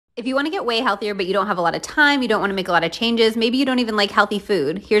If you want to get way healthier, but you don't have a lot of time, you don't want to make a lot of changes, maybe you don't even like healthy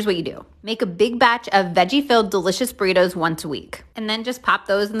food, here's what you do. Make a big batch of veggie-filled delicious burritos once a week, and then just pop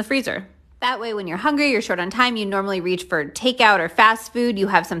those in the freezer. That way, when you're hungry, you're short on time, you normally reach for takeout or fast food, you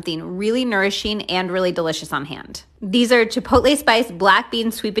have something really nourishing and really delicious on hand. These are chipotle spice, black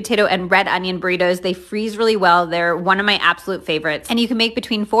bean, sweet potato, and red onion burritos. They freeze really well. They're one of my absolute favorites, and you can make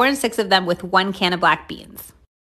between 4 and 6 of them with 1 can of black beans.